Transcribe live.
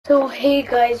So hey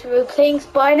guys, we're playing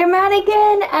Spider-Man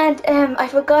again, and I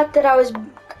forgot that I was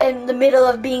in the middle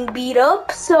of being beat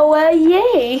up. So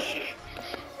yay!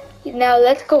 Now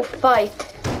let's go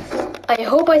fight. I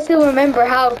hope I still remember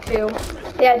how to.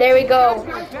 Yeah, there we go.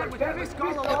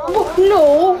 Oh,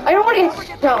 no, I don't want to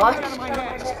get shot.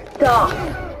 Stop.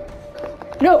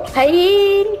 No,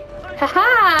 hey! Ha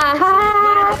ha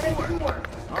ha!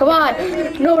 Come on!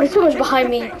 No, there's so much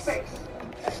behind me.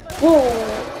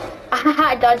 Whoa!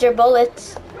 I dodge your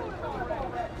bullets.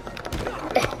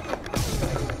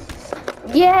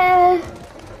 Yeah.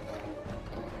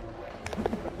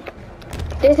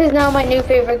 This is now my new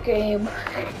favorite game.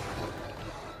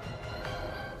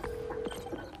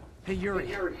 Hey Yuri,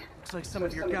 looks like some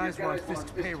of your guys were on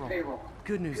Fisk's payroll.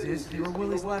 Good news is, they were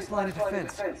Willie's last line of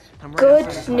defense. Good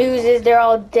news is they're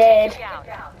all dead.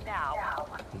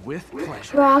 With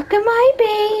pleasure. Rockin' my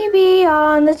baby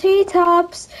on the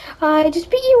treetops. I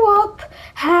just beat you up.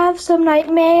 Have some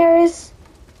nightmares.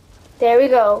 There we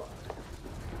go.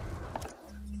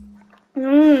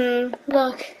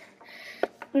 Look.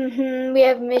 We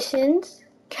have missions,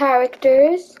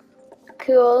 characters,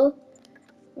 cool,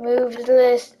 moves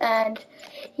list, and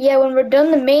yeah, when we're done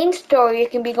the main story,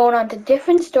 it can be going on to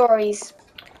different stories.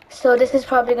 So this is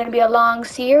probably going to be a long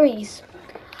series.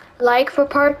 Like for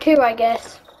part 2, I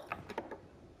guess.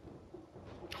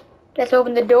 Let's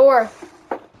open the door.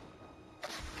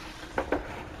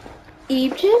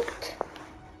 Egypt?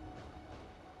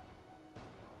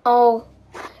 Oh,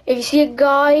 if you see a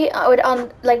guy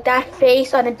on like that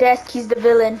face on a desk, he's the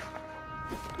villain.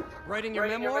 Writing your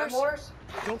memoirs?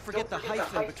 Don't forget the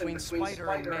hyphen between spider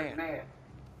and man.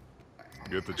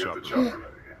 Get the chopper ready.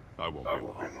 I won't be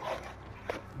long.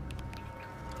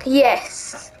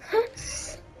 Yes.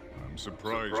 I'm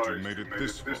surprised you made it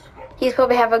this far. He's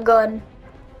probably have a gun.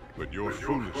 But your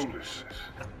foolishness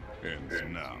ends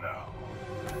now.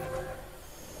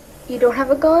 You don't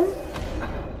have a gun?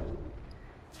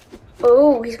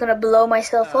 Oh, he's gonna blow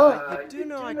myself up. You do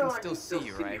know I can still see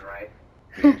you, right?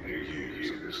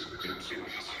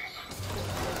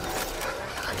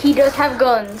 He does have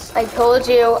guns. I told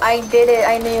you. I did it.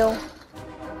 I knew.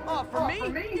 Oh, for me?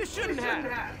 You shouldn't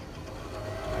have.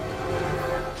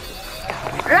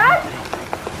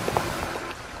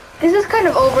 This is kind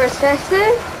of over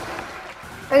excessive.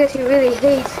 I guess he really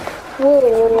hates.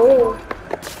 Whoa.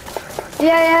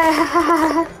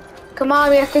 Yeah. Come on,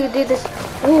 we have to do this.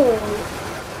 Ooh.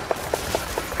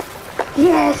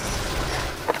 Yes.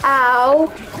 Ow.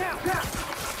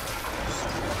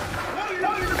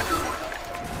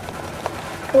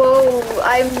 Whoa.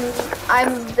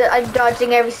 I'm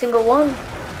dodging every single one.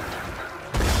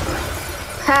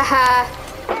 Haha.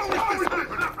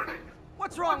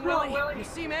 What's wrong, Willie? You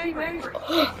seem angry.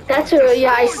 That's a,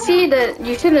 yeah, I see that.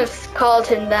 You shouldn't have called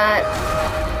him that.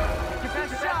 Your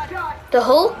best shot. The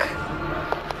Hulk?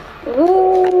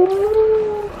 Ooh.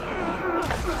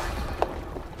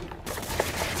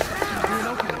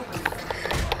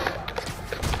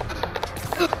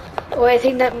 Oh, I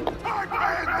think that.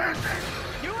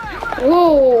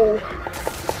 Whoa.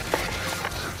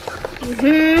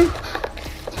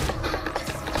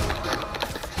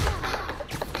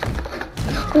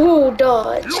 Ooh,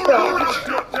 dodge.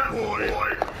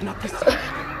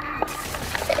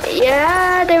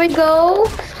 Yeah, there we go.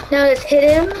 Now let's hit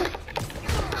him.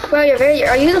 Wow,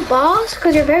 are you the boss?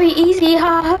 Because you're very easy,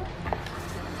 huh?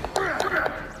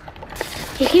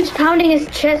 He keeps pounding his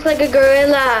chest like a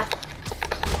gorilla.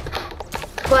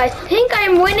 But I think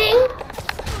I'm winning.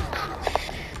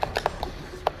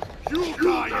 You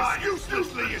die as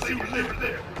uselessly as you live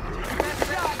there.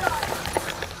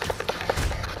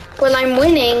 Well, I'm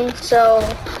winning, so.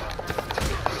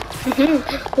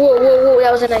 Whoa,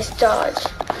 that was a nice dodge.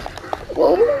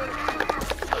 Whoa.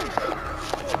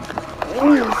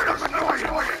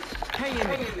 Hang in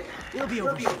there. It'll be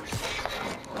over.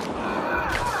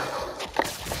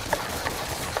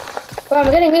 Wow,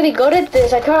 I'm getting really good at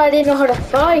this. I thought I didn't know how to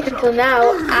fight until now.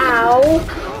 Ow.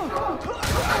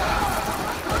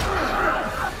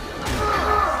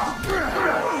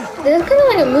 This is kind of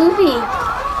like a movie.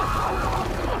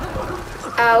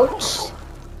 Ouch.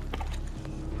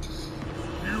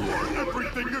 You are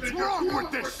everything that's wrong with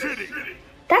this city.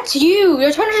 That's you.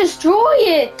 You're trying to destroy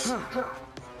it.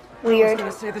 Weird. I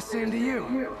was gonna say the same to you.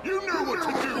 You know what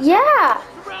to do. Yeah.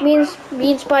 Me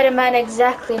and Spider-Man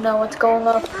exactly know what's going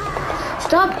on.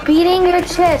 Stop beating your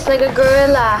chest like a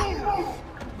gorilla.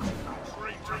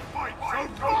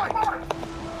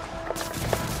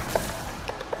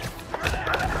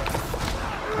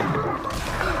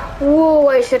 Whoa,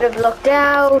 I should have looked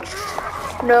out.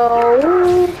 No.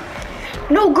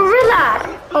 No,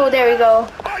 gorilla! Oh, there we go.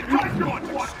 I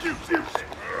don't want excuses.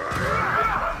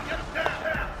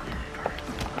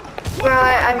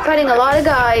 I'm fighting a lot of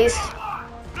guys.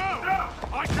 No,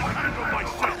 I can handle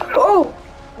myself. Oh!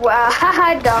 Wow,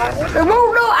 haha, dog. Oh,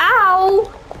 no, ow!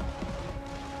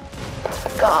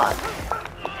 God.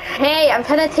 Hey, I'm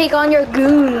trying to take on your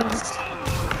goons.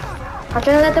 I'm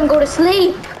trying to let them go to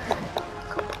sleep.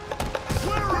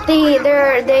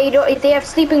 They have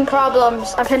sleeping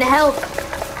problems. I'm trying to help.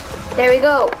 There we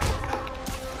go.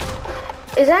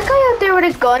 Is that guy out there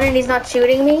with a gun and he's not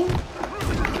shooting me?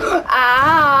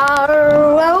 Ow!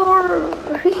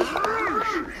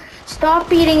 Stop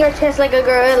beating your chest like a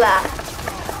gorilla.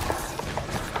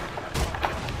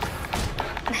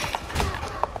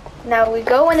 Now we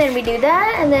go and then we do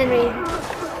that and then we...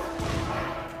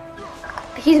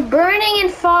 He's burning in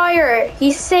fire.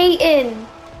 He's Satan.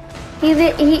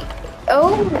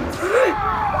 Oh.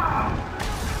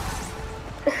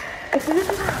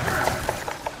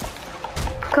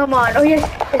 Come on. Oh, yes.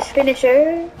 His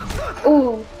finisher.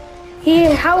 Ooh.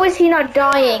 How is he not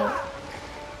dying?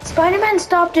 Spider-Man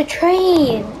stopped a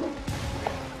train.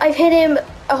 I've hit him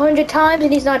 100 times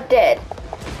and he's not dead.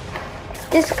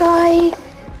 This guy...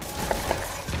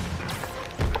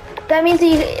 That means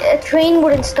a train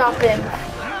wouldn't stop him.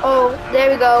 Oh,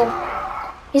 there we go.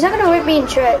 He's not gonna rip me in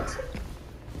shreds.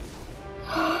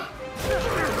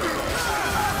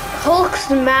 Hulk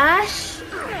smash?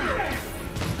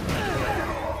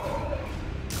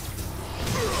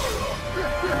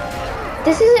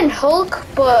 This isn't Hulk,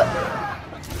 but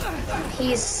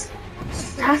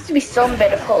has to be some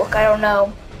bit of Hulk, I don't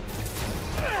know.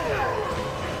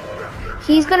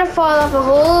 He's gonna fall off a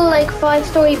whole, like,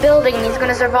 5-story building and he's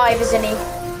gonna survive, isn't he?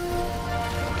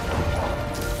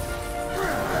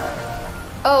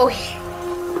 Oh,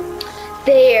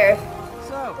 there.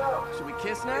 So, should we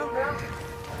kiss now?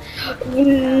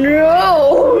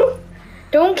 No!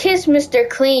 Don't kiss Mr.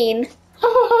 Clean.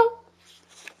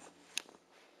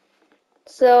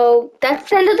 So, that's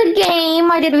the end of the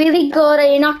game. I did really good. I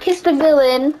did not kiss the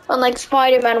villain, unlike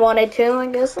Spider-Man wanted to, I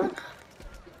guess.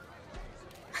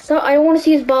 So, I don't want to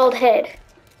see his bald head.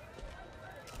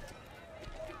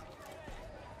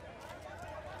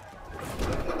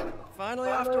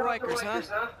 Finally off to Rikers, huh?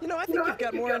 You know, I think you've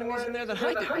got more enemies in there than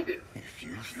I do. If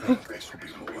you think this will be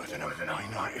more than a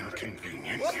minor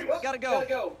inconvenience... Gotta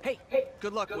go. Hey,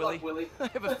 good luck, Willie. I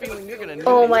have a feeling you're gonna need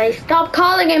Oh it. my, stop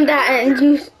calling him that and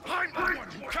you... I'm the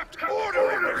one who kept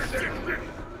order in this city!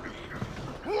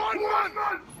 1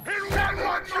 month! In 1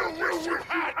 month you wish you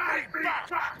had me back!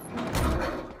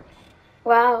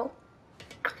 Wow.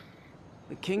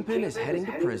 The Kingpin is heading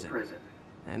to prison.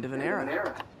 End of an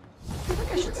era. I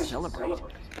think I should celebrate.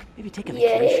 Maybe take a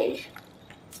vacation. Yay.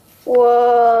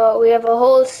 Whoa, we have a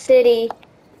whole city.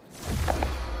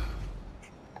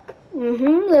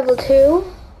 Level 2.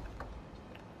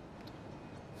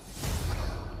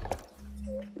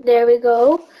 There we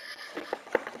go.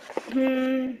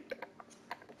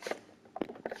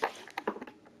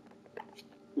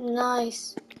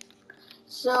 Nice.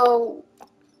 So,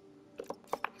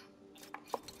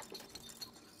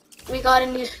 we got a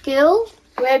new skill.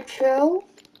 Retro.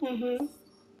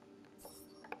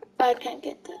 I can't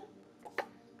get that.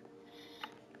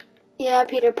 Yeah,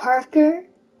 Peter Parker.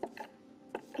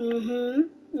 Wow,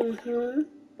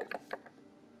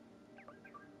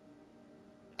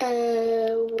 a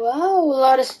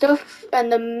lot of stuff,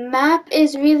 and the map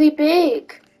is really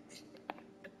big.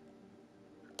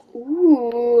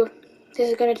 Ooh, this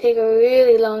is gonna take a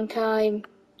really long time.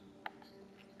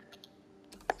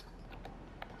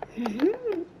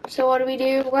 So what do we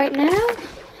do right now?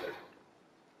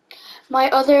 My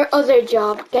other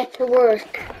job, get to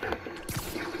work.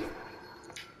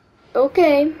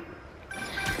 Okay.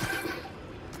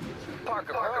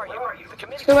 Parker, where are you?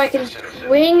 So I can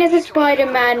swing as a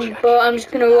Spider-Man, but I'm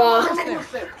just gonna walk.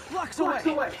 Blocks away.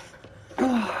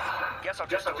 Guess I'll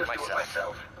just do it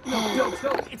myself. No,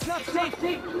 it's not safe.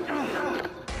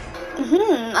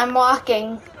 I'm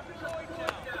walking.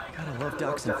 Gotta love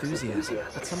Doc's enthusiasm,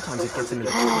 but sometimes it gets him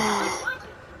into trouble.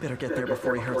 Better get there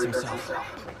before he hurts himself.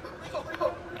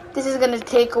 This is gonna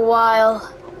take a while.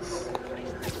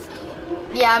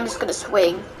 Yeah, I'm just gonna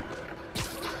swing.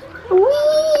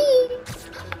 Whee!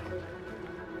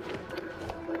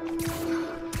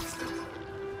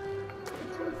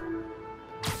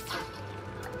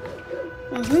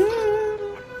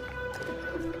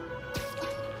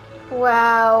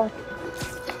 Wow.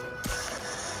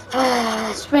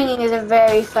 Swinging is a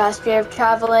very fast way of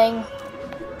traveling.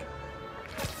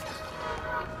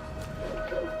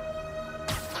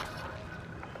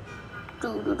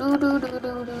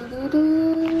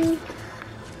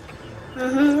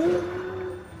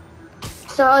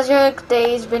 So how's your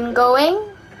days been going?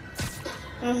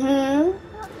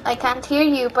 I can't hear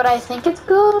you, but I think it's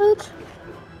good.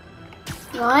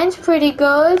 Mine's pretty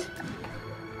good.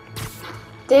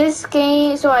 This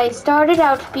game, so I started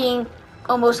out being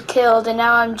almost killed, and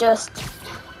now I'm just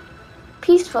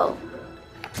peaceful.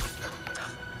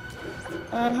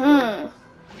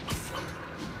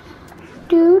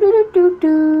 Do do do do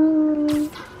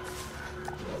do.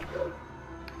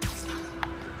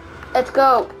 Let's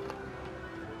go.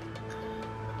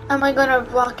 Am I gonna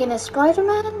walk in as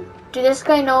Spider-Man? Do this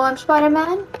guy know I'm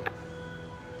Spider-Man?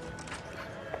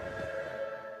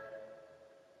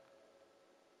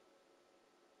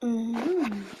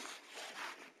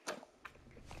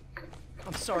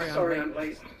 I'm sorry I'm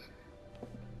late.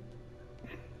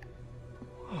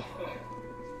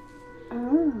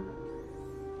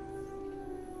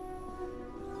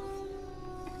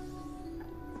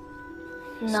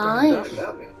 Nice.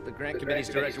 The grant committee's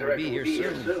director will be here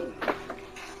soon.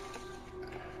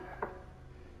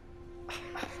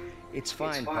 It's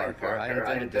fine, Parker. I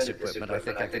invented this equipment. I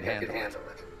think I can handle it.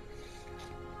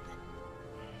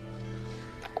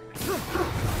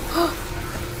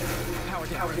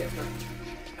 Power down.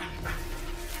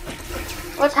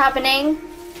 What's happening?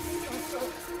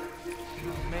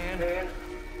 Man.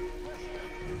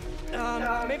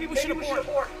 Maybe we should abort.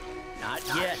 Not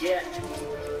yet.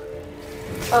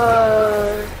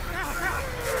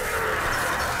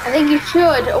 I think you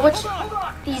should. What's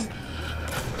is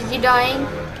he dying?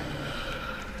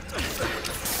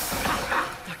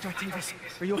 Dr. Octavius,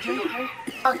 are you okay?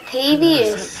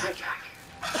 Octavius.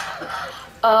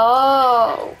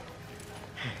 Oh.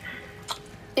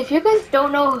 If you guys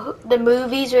don't know the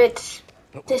movies,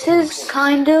 this is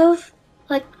kind of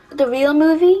like the real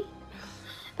movie,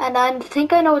 and I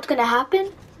think I know what's gonna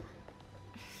happen.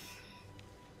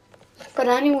 But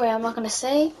anyway, I'm not gonna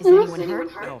say. Is anyone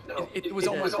hurt? No, it was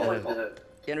almost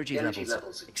Energy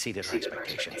levels exceeded our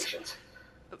expectations.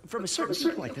 From a certain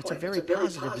viewpoint, that's a very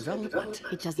positive development.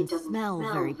 It doesn't smell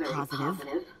very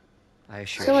positive. I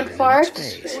assure Someone you, in the fart?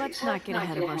 next phase, Let's not get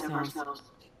ahead of ourselves.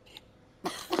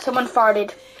 Someone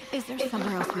farted. Is there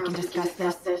somewhere else we can discuss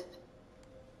this?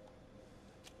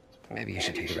 maybe you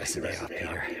should take the rest of the day off,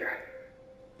 Peter.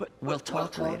 But we'll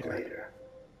talk later.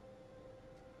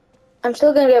 I'm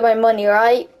still gonna get my money,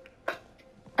 right?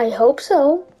 I hope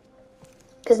so.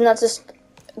 Cause not just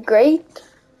great.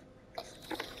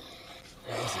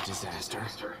 That was a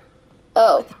disaster.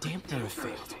 Oh. The dampener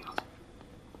failed.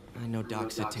 I know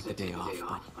Doc said take the day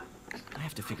off, but I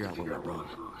have to figure out what went wrong.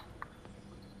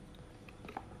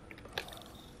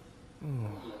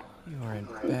 You are in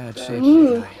bad shape,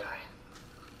 guy.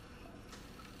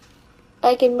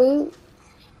 I can move.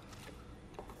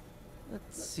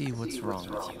 Let's see what's wrong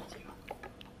with you.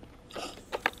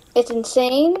 It's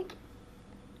insane.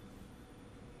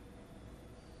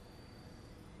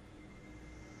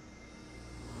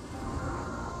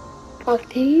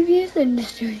 Octavius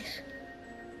Industries.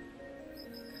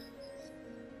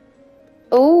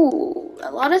 Oh,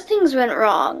 a lot of things went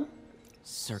wrong.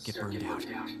 Circuit burned out.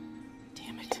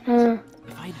 Damn it. Hmm.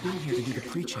 If I'd been here to do the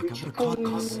pre-check, I would have caught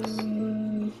this.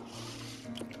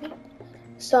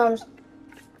 So I'm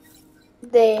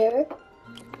there.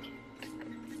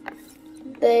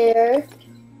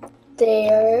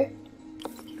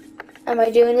 Am I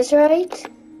doing this right?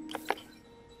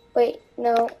 Wait,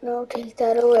 no, take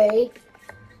that away.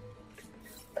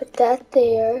 Put that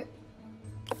there.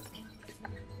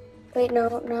 Wait,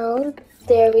 no,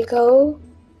 there we go.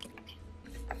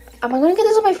 Am I gonna get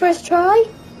this on my first try?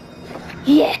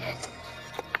 Yes!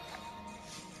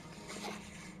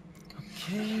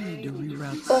 Okay, need to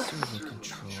reroute server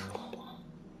control.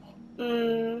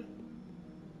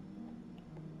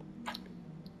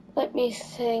 Let me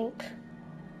think.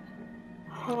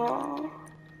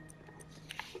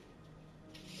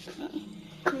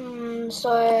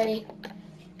 Sorry.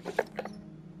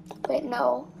 Wait,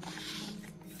 no.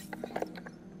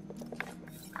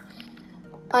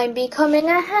 I'm becoming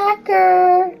a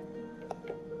hacker.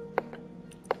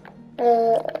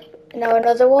 Now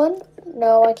another one.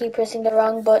 No, I keep pressing the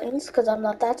wrong buttons because I'm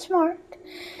not that smart.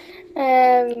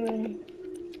 Now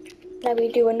we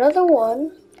do another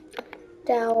one.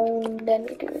 Down, then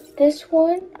we do this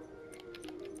one.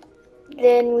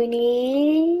 Then we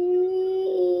need...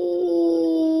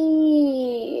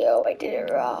 Oh, I did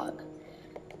it wrong.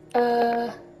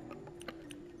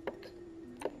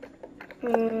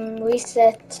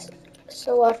 Reset.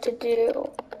 So what to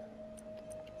do?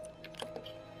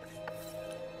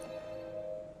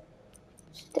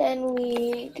 Then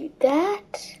we do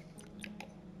that.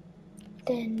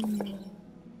 Then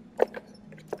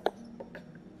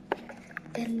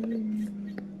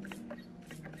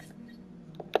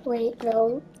wait,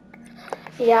 no.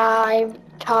 Yeah, I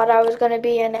thought I was gonna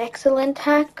be an excellent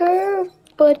hacker,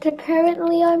 but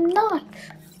apparently I'm not.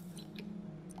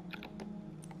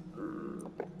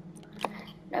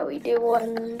 Now we do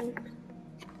one.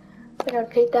 We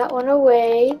don't take that one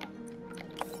away.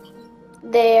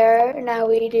 There. Now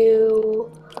we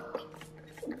do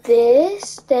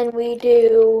this. Then we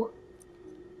do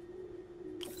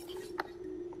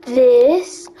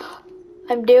this.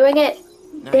 I'm doing it.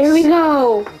 Nice. There we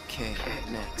go. Okay,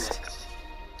 next.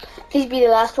 Please be the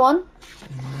last one.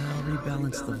 And now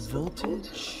rebalance the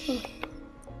voltage.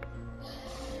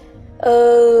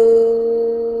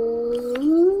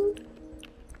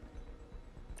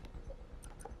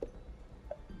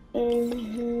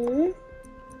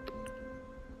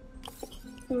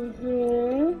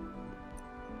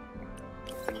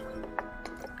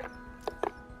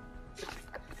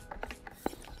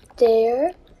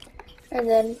 There. And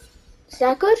then, is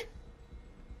that good?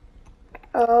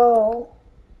 Oh.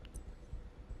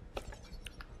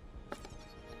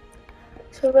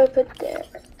 So if I put there,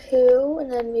 2,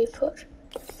 and then we put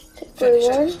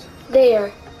 1,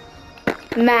 there.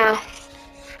 Math.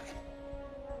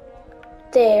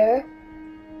 There.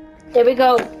 There we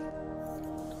go.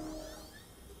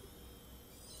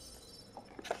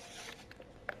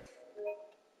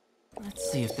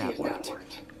 Let's see if that worked.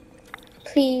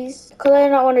 Please, because I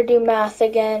don't want to do math It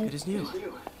again. is new.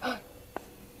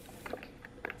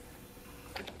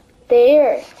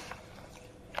 There.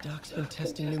 Doc's been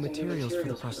testing new materials for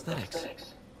the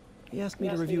prosthetics. He asked me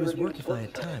to review his work if I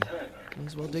had time. May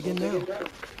as well dig in now.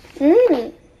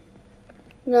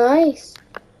 Nice.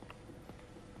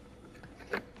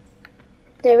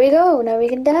 There we go. Now we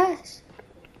can dash.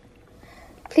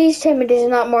 Please tell me there's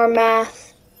not more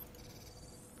math.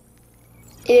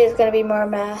 It is going to be more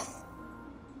math.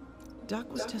 Doc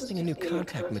was testing a new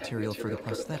contact material for the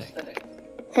prosthetic.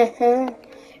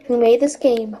 Who made this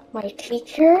game? My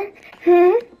teacher?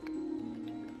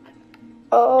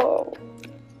 Oh.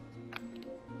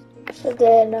 So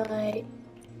then I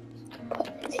put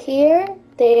it here,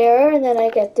 there, and then I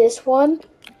get this one.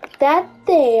 That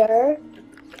there.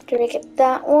 Do I get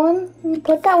that one?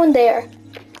 Put that one there.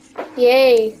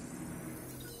 Yay.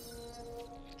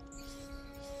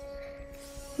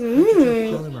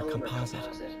 Polymer composite.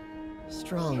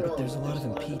 Strong, but there's a lot of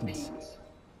impedance.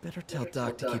 Better tell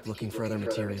Doc to keep looking for other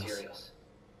materials.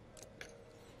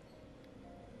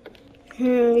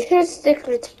 You should stick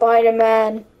with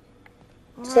Spiderman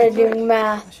instead of doing I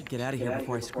math. should get out of here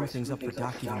before I screw things up for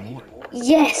Doc even more.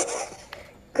 Yes!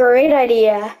 Great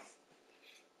idea.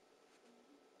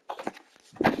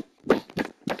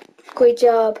 Great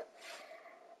job.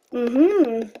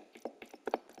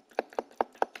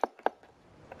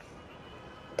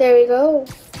 There we go.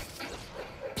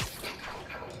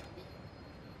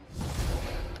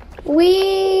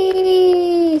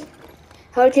 Whee!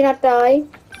 How did you not die?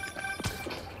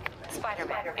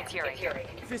 Spiderman, it's Yuri.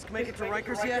 Fisk make it to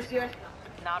Rikers yet?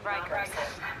 Not Rikers.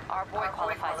 Our boy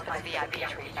qualifies for the VIP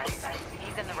treatment.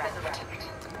 He's in the raft.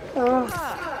 Oh.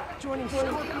 Joining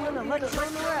Scorpion, Electro,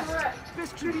 and the rest.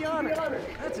 Fisk to the honor.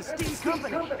 That's a steam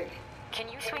company. Can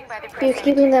you swing by the You're president?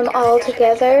 keeping them all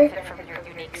together. From your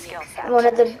unique skill set. One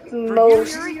of the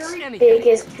most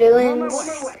biggest villains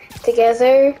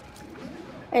together.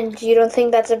 And you don't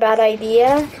think that's a bad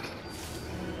idea?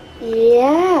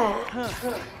 Yeah.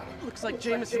 Looks like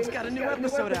Jameson's got a new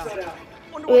episode out.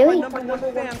 Wonder what Really? my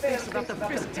 #1 fan thinks about the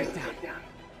Fisk takedown.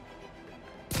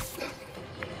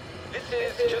 This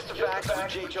is Just a Fact with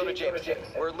J. Jonah Jameson,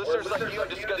 where listeners like you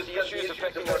discuss the issues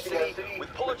affecting our city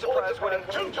with Pulitzer Prize-winning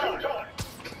two-time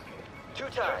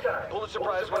Pulitzer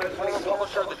Prize-winning former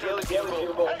publisher of the Daily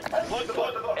Bugle,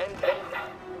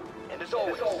 and as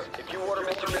always, if you order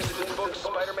Mr. Richardson's book,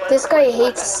 Spider-Man... This guy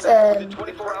hates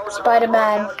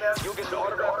Spider-Man. You'll get an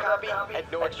autographed copy at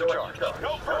no extra charge. No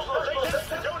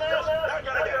personalization, don't ask, not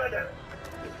gonna do.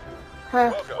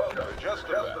 Huh. Welcome to Just a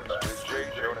Fact with J.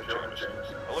 Jonah Jameson,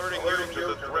 alerting you to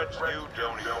the threats you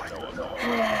don't even know.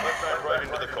 Let's dive right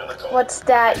into the call. What's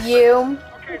that, you?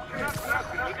 Okay, so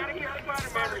you gotta give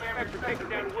Spider-Man respect for taking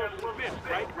down Wilson's fist,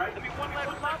 right? I mean, one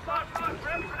last pop.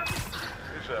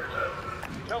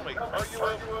 Tell me, are you a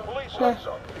police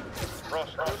officer?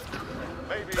 Prostitute?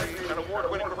 Maybe an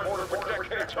award-winning reporter for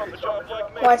decades on the job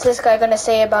like me? What's this guy gonna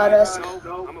say about us?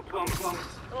 No, I'm a plumber.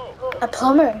 A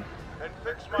plumber? And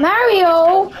fix my...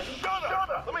 Mario! Shut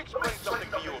up! Let me explain something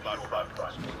to you about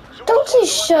progress. Don't say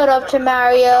shut up to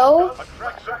Mario. A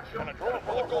tracksuit and a drawer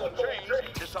full of gold chains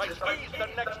decides he's the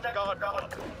next godfather.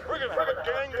 We're gonna have a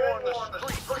gang war in the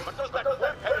street, but does that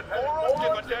flip-headed moron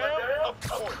give a damn? Of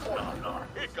course not.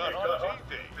 It got on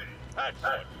TV. That's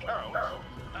what counts.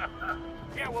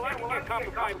 Yeah, well, I can get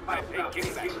complicated by paying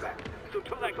kickbacks. So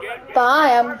till that gang,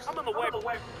 Bye. I'm on the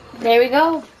way. There we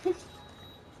go.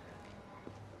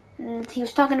 And he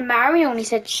was talking to Mario and he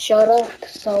said, "Shut up."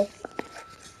 So,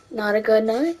 not a good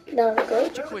night. Not a Why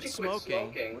good. don't you quit smoking?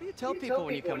 What do you tell people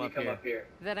when you come up here?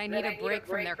 That I need a break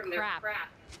from their crap.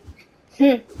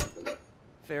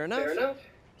 Fair enough.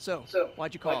 So,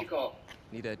 why'd you call?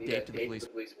 Need a date to the police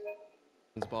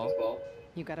ball?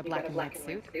 You got a black and white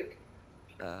suit?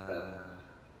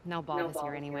 No ball this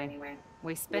year anyway.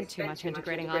 We spent too much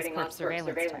integrating Oscorp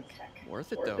surveillance tech.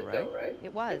 Worth it though, right?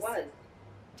 It was.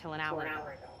 Till an hour ago.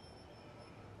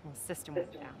 Well, the system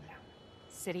went down.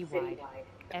 Citywide.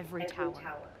 Every tower.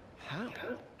 How?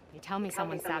 They tell me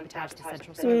someone sabotaged the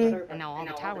central server, and now all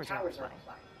the towers are offline.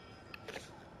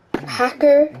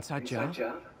 Hacker. Inside job?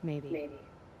 Maybe.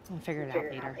 I'll figure it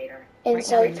out later.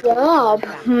 Inside job.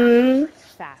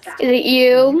 Fast. Is it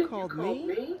You you? called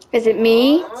me? Is it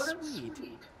me?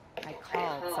 Sweet. I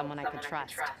called someone I could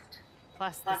trust.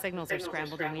 Plus, the signals are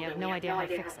scrambled, and we have no idea how to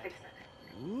fix it.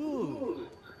 Ooh.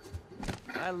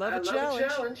 I love a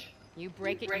challenge. You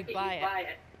break it, you buy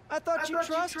it. I thought you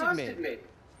trusted me.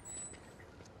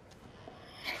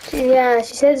 Yeah,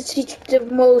 she says she's the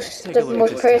most Take a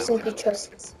look at this person tower. she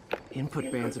trusts.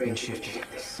 Input bands have been shifted.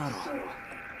 Subtle.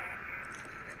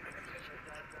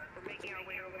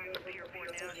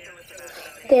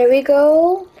 There we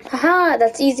go. Haha,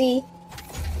 that's easy.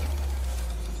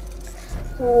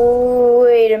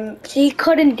 Wait a minute. She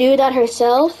couldn't do that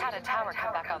herself? Had a tower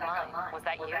come back online. Was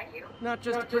that you? Not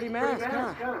just a pretty mask,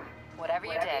 huh? Whatever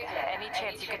you did, any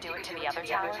chance you could do it to the other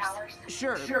towers?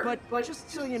 Sure, but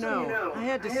just so you know, I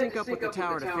had to sync up with the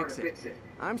tower to fix it.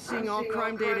 I'm seeing all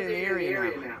crime data in the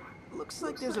area now. Looks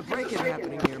like there's a break-in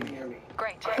happening near me.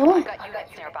 Great. Oh. I've got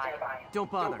units nearby.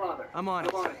 Don't bother. I'm on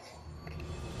it.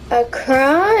 A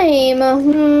crime.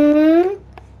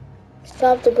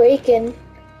 Stop the break-in.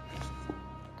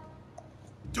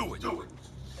 Do it.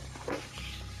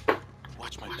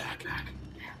 Watch my back.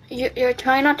 You're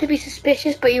trying not to be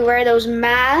suspicious, but you wear those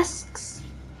masks.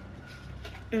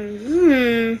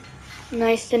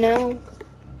 Nice to know.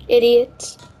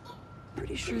 Idiots.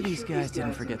 Pretty sure these guys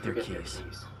didn't forget their keys.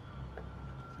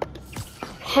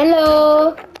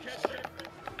 Hello.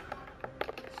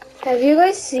 Have you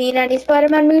guys seen any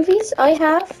Spider-Man movies? I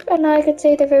have, and I could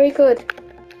say they're very good.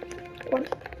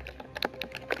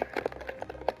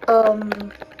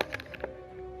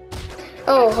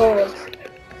 Oh, hold.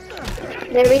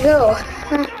 There we go.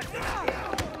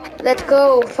 Let's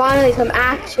go. Finally, some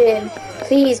action.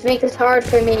 Please make this hard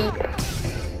for me.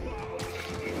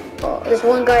 Oh, there's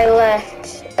one guy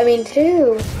left. I mean,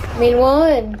 two. I mean,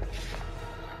 one.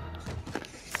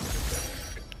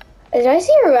 Did I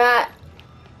see a rat?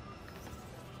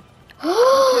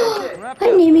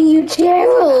 I'm naming you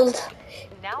Gerald.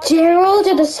 Gerald,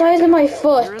 you're the size of my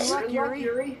foot. You're in luck,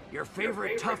 Yuri. Your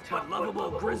favorite tough but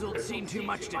lovable grizzled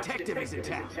seen-too-much detective is in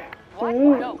town. What?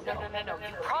 No. You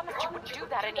promised you wouldn't do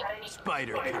that any...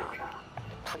 Spider Cop.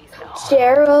 Please, no.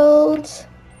 Gerald.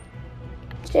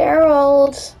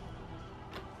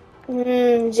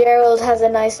 Gerald has a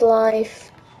nice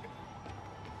life.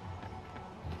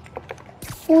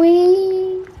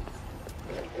 Whee!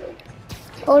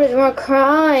 Oh, there's more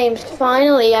crimes.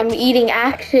 Finally, I'm eating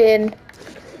action.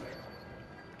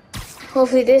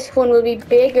 Hopefully this one will be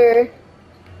bigger.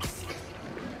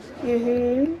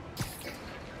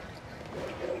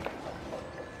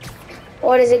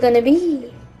 What is it gonna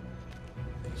be?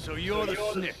 So you're the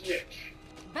snitch.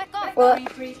 Back off, What?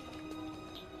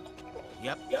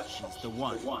 Yep, she's the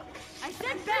one. I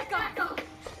said back off!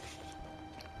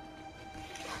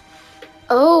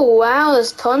 Oh wow,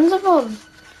 there's tons of them.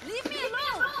 Leave me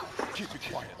alone! Keep it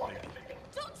quiet, lady.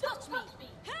 Don't touch me!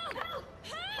 Help!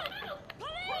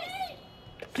 Police!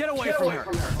 Get away from her.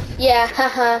 Yeah,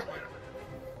 haha.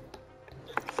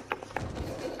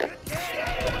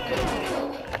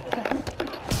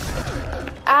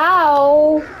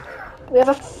 Ow!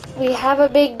 We have a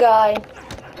big guy.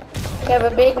 We have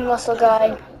a big muscle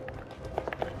guy.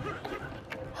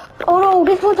 Oh no,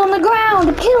 this one's on the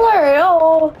ground! Kill her!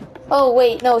 Oh! Oh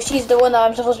wait, no, she's the one that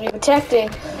I'm supposed to be protecting.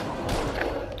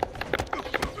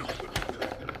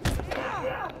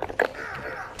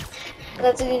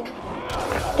 That's a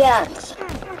dance.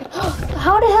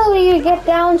 How the hell do you get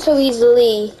down so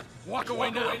easily? Walk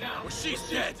away now, or she's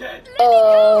dead.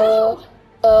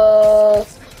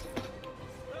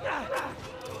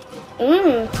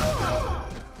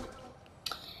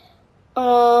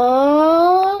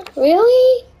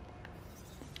 Really?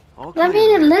 Okay. That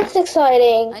made it less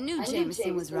exciting. I knew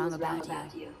Jameson was wrong about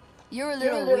you. You're a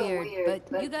little weird,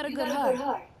 but you got a good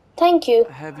heart. Thank you.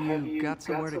 Have you got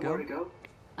somewhere to go?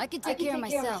 I can take care of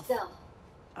myself.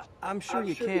 I'm sure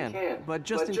you can, but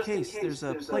just in case, there's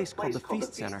a place called the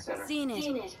Feast Center. Seen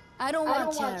it. I don't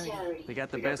want charity. They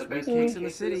got the best wheat cakes in the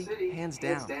city, hands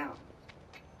down.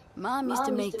 Mom used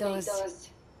to make those.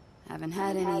 Haven't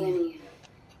had any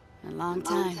in a long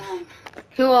time.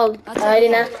 Well, I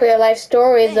didn't ask for your life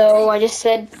story though. I just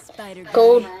said Spider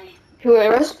go guy. to a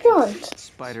restaurant.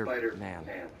 Spider-Man.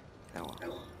 Oh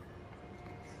well.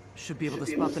 Should be able to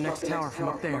spot the next tower from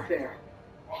up there.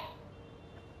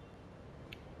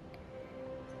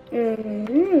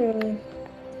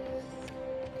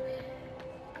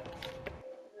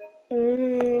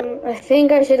 I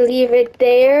think I should leave it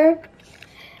there.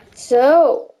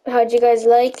 So, how'd you guys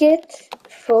like it?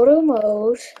 Photo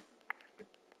mode.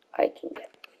 I can.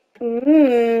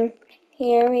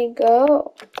 Here we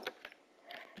go.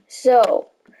 So,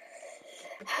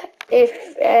 if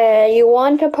you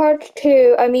want a part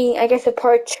 2, I guess a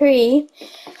part 3,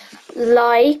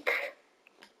 like,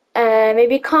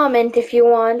 maybe comment if you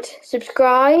want,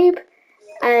 subscribe,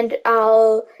 and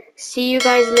I'll see you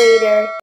guys later.